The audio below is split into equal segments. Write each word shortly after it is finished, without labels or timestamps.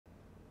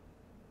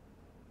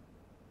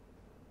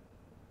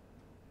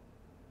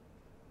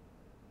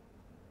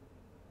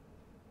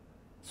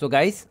So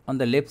guys, on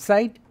the left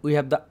side we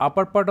have the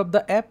upper part of the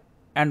app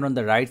and on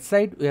the right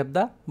side we have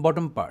the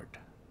bottom part.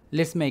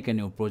 Let's make a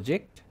new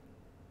project.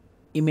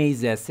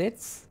 Image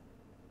assets.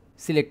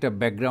 Select a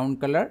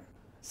background color,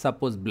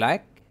 suppose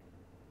black.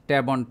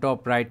 Tab on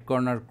top right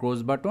corner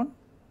cross button.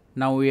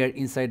 Now we are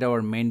inside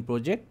our main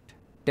project.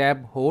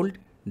 Tab, hold,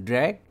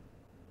 drag.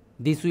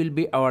 This will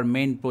be our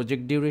main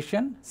project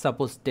duration,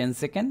 suppose 10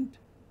 seconds.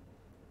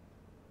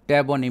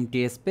 Tab on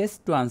empty space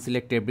to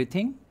unselect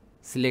everything.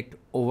 Select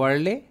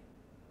overlay.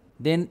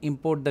 Then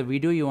import the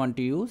video you want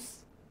to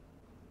use.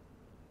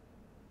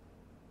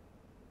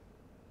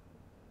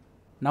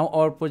 Now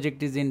our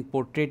project is in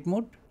portrait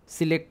mode.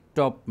 Select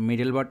top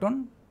middle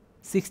button.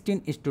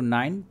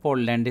 16:9 for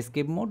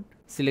landscape mode.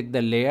 Select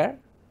the layer.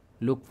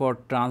 Look for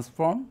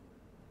transform.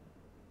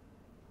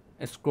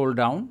 Scroll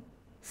down.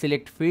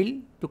 Select fill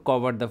to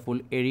cover the full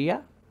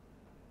area.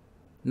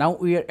 Now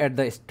we are at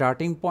the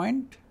starting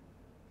point.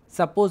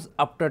 Suppose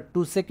after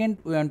 2 seconds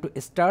we want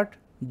to start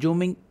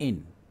zooming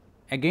in.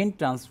 Again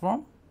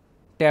transform.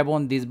 Tab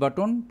on this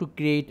button to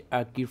create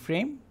a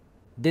keyframe.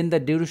 Then the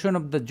duration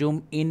of the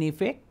zoom in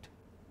effect.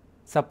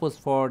 Suppose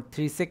for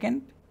 3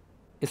 seconds.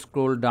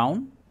 Scroll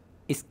down.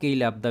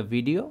 Scale up the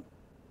video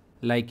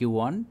like you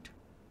want.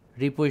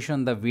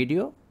 Reposition the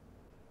video.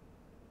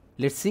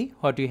 Let's see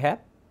what we have.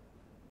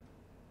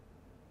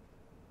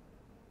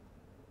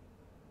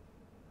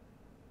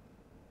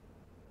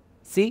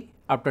 See,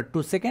 after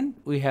 2 seconds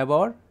we have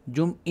our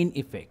zoom in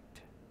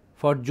effect.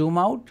 For zoom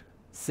out,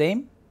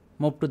 same,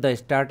 move to the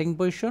starting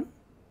position,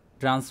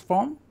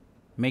 transform,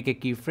 make a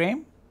keyframe,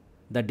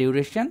 the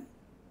duration,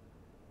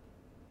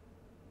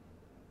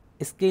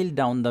 scale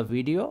down the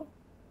video,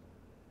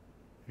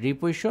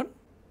 reposition,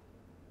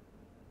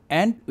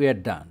 and we are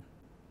done.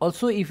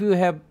 Also, if you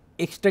have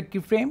extra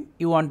keyframe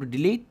you want to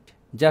delete,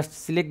 just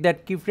select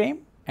that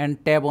keyframe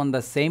and tab on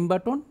the same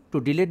button to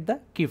delete the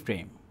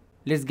keyframe.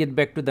 Let's get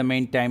back to the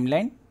main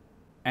timeline,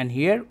 and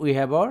here we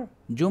have our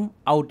zoom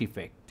out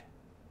effect.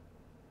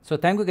 So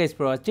thank you guys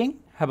for watching.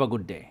 Have a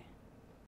good day.